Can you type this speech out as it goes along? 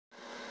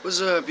What's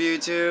up,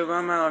 YouTube?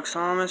 I'm Alex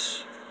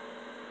Thomas.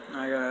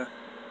 I gotta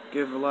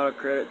give a lot of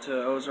credit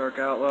to Ozark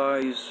Outlaw.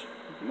 He's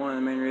one of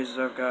the main reasons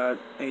I've got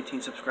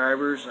 18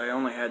 subscribers. I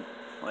only had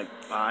like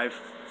 5.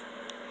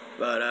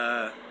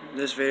 But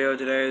this video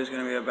today is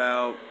gonna be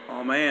about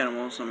all my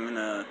animals. I'm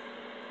gonna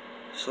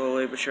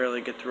slowly but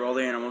surely get through all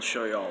the animals,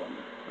 show you all of them.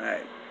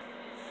 Alright.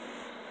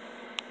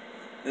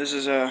 This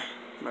is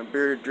my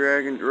bearded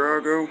dragon,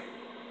 Drago.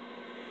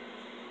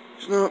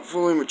 He's not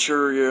fully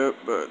mature yet,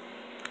 but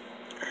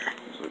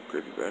he's a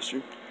creepy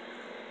bastard.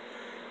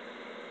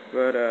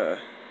 But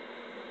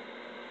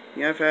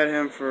yeah, I've had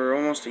him for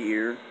almost a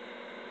year,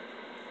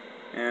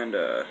 and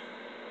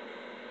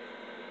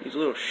he's a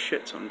little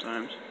shit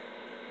sometimes.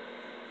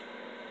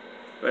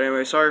 But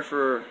anyway, sorry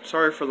for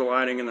the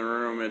lighting in the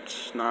room.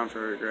 It's not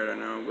very great, I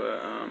know. But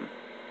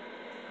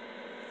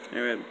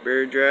anyway,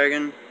 bearded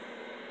dragon,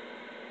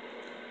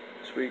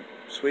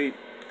 sweet,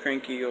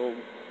 cranky old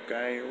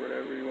guy or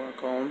whatever you want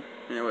to call him.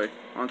 Anyway,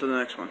 on to the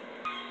next one.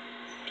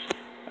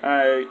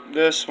 Alright,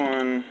 this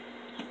one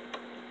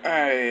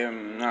I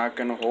am not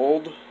gonna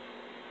hold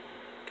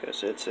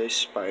because it's a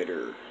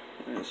spider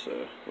and it's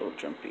a little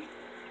jumpy.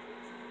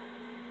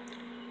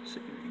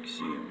 See if you can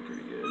see him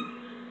pretty good.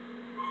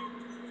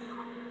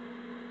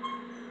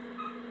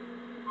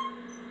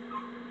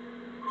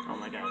 Oh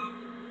my god.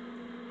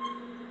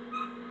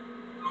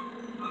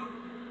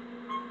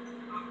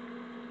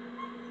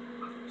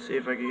 See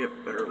if I can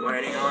get better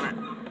lighting on it.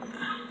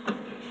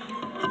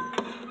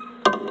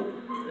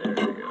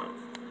 There we go.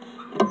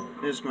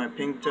 This is my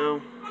pink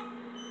toe.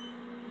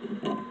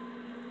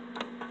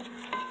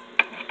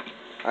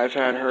 I've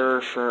had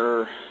her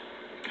for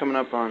coming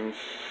up on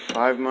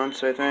 5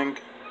 months, I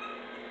think.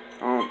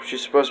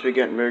 She's supposed to be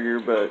getting bigger,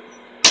 but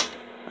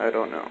I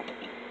don't know.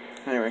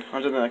 Anyway,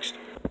 on to the next.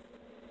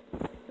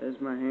 There's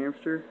my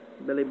hamster,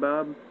 Billy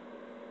Bob.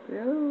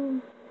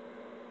 Yo.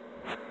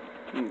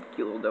 Cute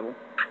little devil.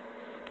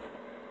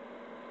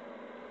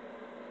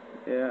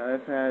 Yeah,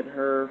 I've had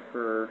her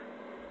for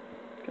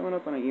coming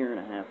up on 1.5 years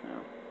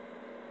now.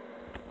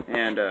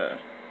 And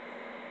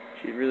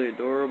she's really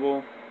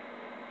adorable.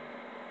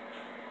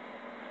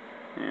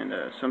 And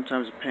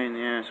sometimes a pain in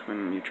the ass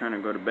when you're trying to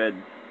go to bed.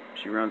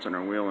 She runs on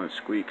her wheel and it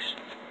squeaks.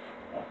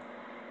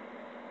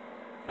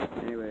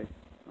 Anyway,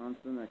 on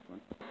to the next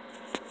one.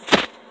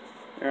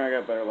 There, I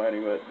got better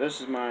lighting, but this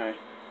is my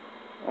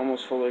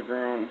almost fully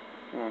grown,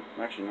 well,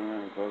 actually not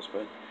even close,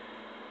 but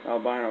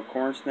albino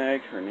corn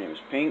snake. Her name is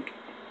Pink.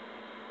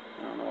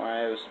 I don't know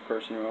why, it was the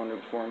person who owned her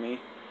before me.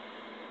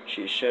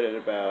 She's shedded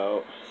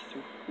about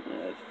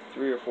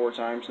 3 or 4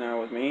 times now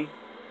with me.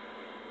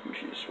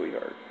 She's a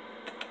sweetheart.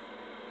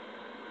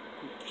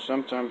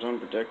 Sometimes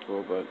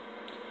unpredictable, but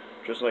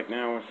just like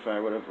now, if I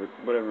would have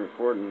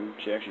recording,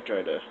 she actually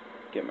tried to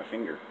get my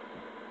finger.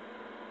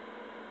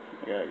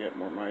 I gotta get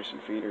more mice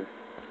and feed her.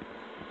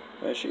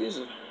 But she's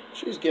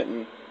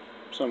getting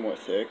somewhat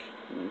thick.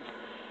 And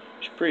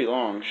she's pretty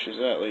long. She's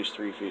at least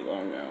 3 feet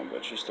long now,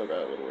 but she's still got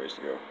a little ways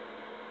to go.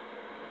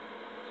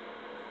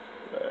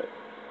 But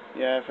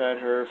yeah, I've had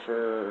her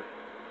for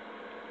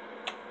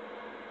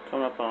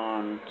coming up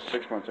on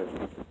 6 months.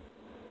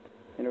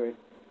 Anyway,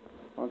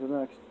 on to the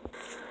next.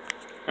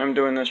 I'm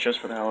doing this just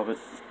for the hell of it.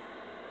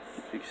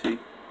 If you can see.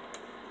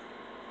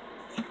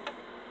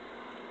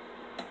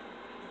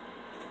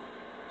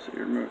 So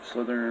you're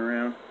slithering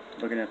around,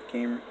 looking at the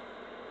camera,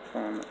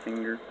 following my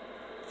finger.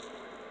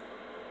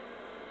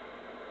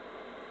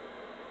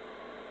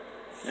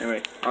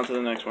 Anyway, on to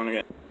the next one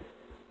again.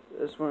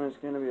 This one is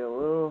going to be a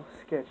little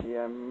sketchy.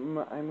 I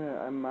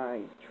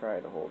might try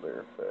to hold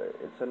her, but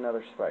it's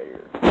another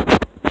spider.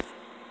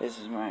 This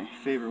is my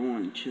favorite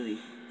one, Chili.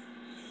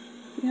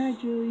 Say hi,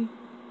 Chili.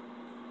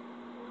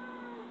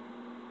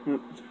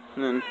 And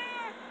then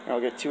I'll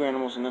get 2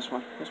 animals in this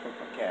one. This one's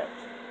my cat.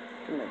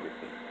 Come here,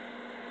 Ricky.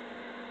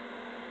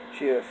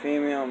 She a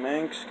female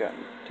Manx, got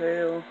a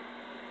tail.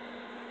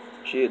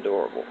 She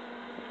adorable.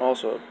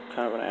 Also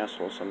kind of an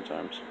asshole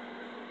sometimes.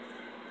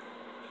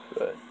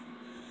 But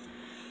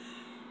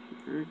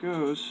here it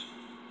goes.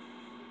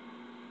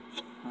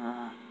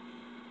 Come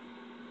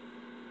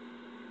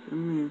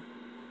here.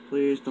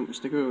 Please don't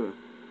stick over.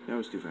 That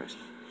was too fast.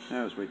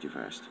 That was way too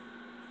fast.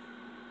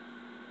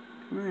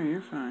 Come here,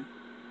 you're fine.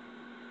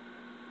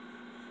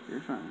 You're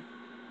fine.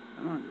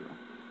 Come on, girl.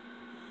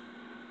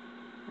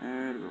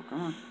 There we go,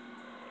 come on.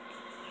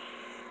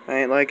 I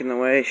ain't liking the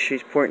way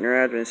she's pointing her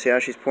abdomen. See how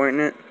she's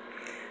pointing it?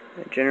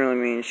 It generally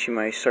means she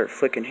might start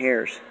flicking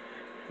hairs.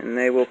 And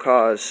they will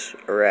cause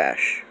a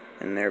rash.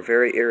 And they're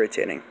very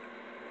irritating.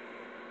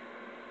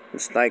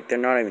 It's like they're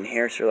not even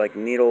hairs, they're like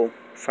needle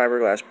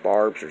fiberglass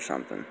barbs or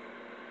something.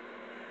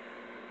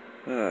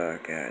 Oh,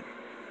 God.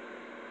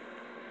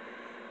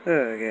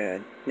 Oh,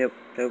 God. Nope,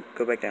 nope,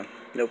 go back down.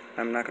 Nope,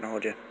 I'm not gonna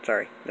hold you.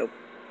 Sorry. Nope,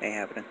 ain't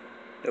happening.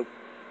 Nope.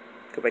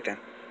 Go back down.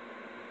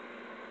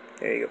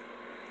 There you go.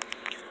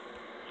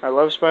 I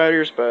love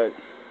spiders, but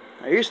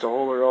I used to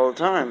hold her all the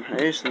time.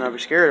 I used to not be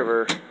scared of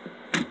her.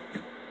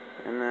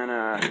 And then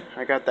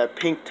I got that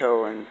pink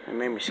toe and it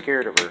made me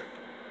scared of her.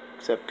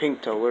 Because that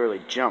pink toe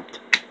literally jumped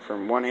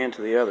from one hand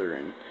to the other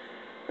and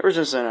Ever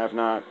since then, I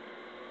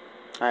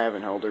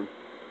haven't held her.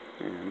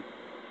 And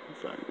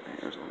my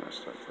hair's all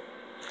messed up. But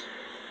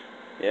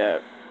yeah,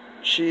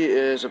 she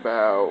is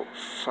about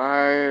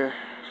 4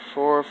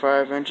 or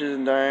 5 inches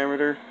in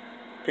diameter.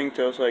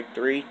 Pinktail's like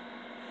 3.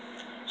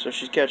 So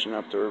she's catching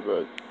up to her,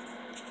 but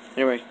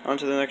anyway, on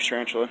to the next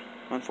tarantula,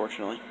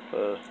 unfortunately.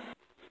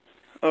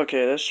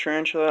 Okay, this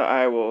tarantula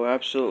I will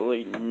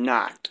absolutely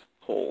not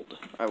hold.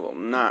 I will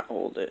not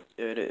hold it.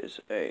 It is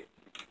a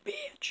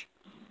bitch.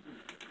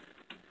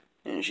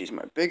 And she's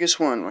my biggest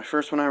one, my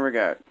first one I ever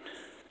got.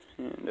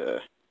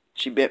 And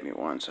she bit me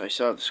once. I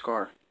saw the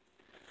scar.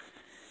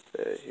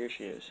 Here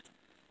she is.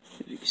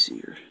 If you can see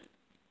her.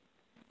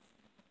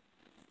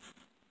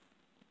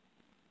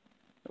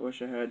 I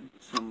wish I had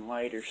some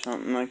light or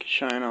something I could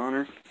shine on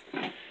her.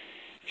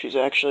 She's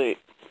actually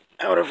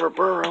out of her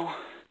burrow.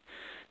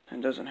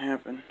 That doesn't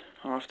happen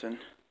often.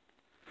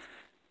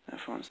 That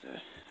phone's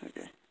dead.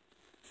 Okay.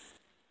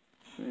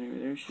 So anyway,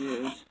 there she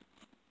is.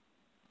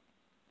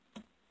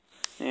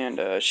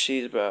 And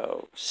she's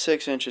about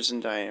 6 inches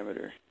in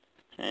diameter.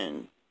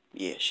 And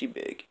yeah, she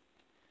big.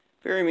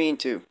 Very mean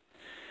too.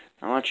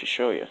 I'll let you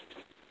show you.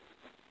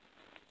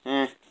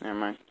 Never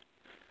mind.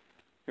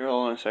 Here,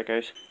 hold on a sec,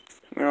 guys.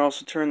 I'm going to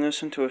also turn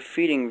this into a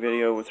feeding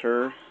video with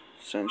her,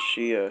 since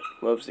she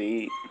loves to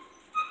eat.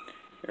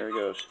 There it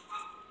goes.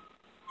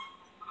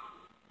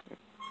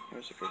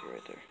 There's the cricket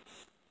right there.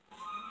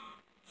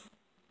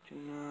 Do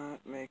not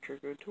make her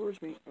go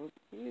towards me. Oh,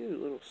 you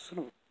little son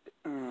of a...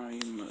 Oh,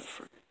 you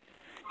motherfucker.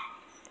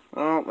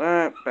 Well,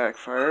 that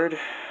backfired.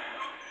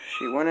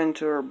 She went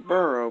into her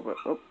burrow, but...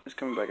 Oh, it's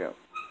coming back out.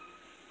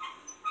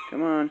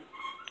 Come on.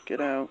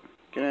 Get out.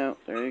 Get out.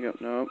 There you go.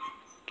 Nope.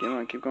 Come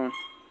on, keep going.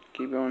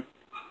 Keep going.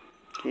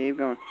 Keep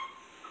going.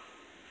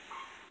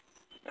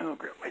 Oh,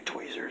 grab my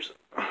tweezers.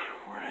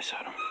 Where'd I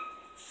set them?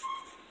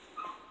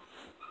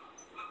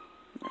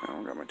 I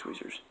don't got my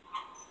tweezers.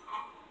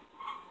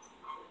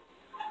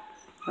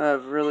 I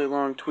have really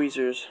long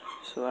tweezers,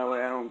 so that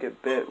way I don't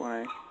get bit when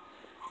I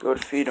go to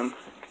feed them.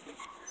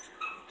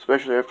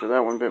 Especially after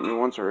that one bit me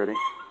once already.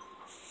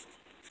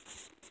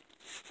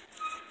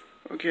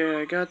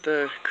 Okay, I got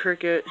the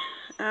cricket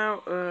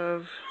out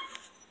of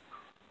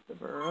the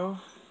burrow.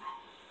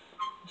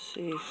 Let's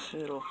see if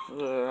it'll...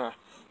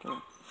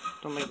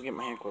 Don't make me get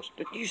my hand close.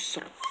 You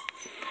son.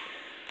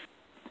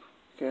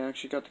 Okay, I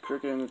actually got the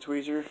cricket in the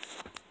tweezer.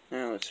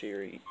 Now let's see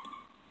her eat.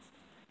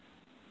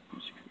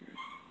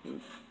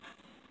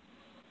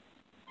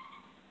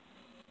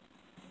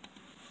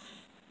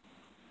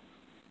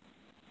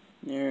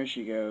 There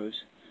she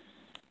goes.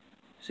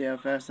 See how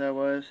fast that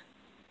was?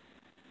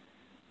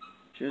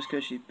 Just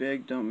because she's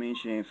big don't mean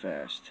she ain't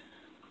fast.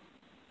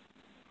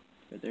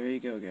 But there you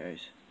go,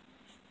 guys.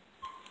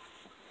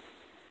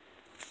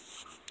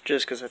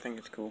 Just because I think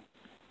it's cool.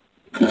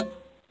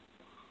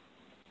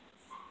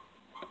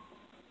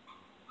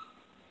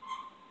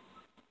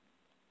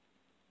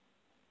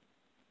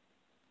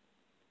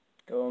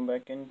 Going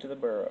back into the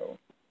burrow.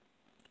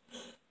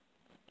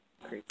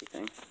 Creepy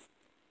thing.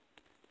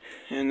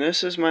 And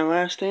this is my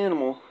last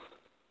animal.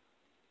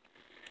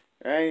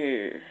 Right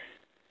here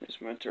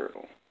is my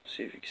turtle.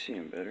 See if you can see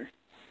him better.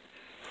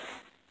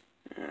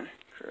 Ah,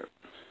 crap.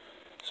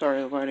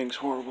 Sorry, the lighting's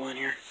horrible in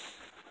here.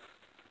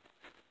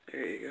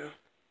 There you go.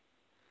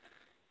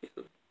 He's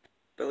a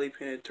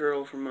belly-painted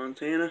turtle from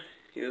Montana.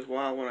 He was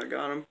wild when I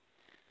got him.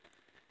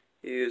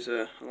 He was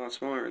a lot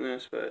smaller than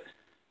this, but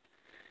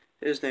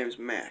his name's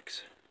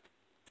Max.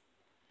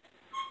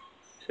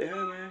 Say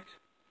hi, Max.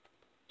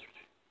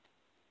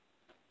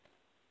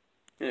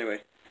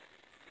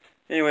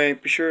 Anyway,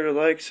 be sure to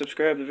like,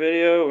 subscribe the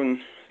video,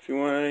 and if you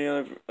want any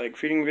other like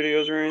feeding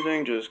videos or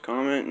anything, just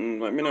comment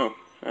and let me know.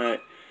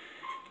 Alright.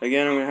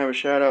 Again, I'm gonna have a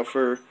shout out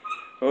for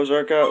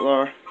Ozark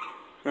Outlaw.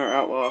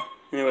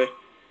 Anyway,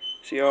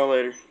 see y'all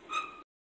later.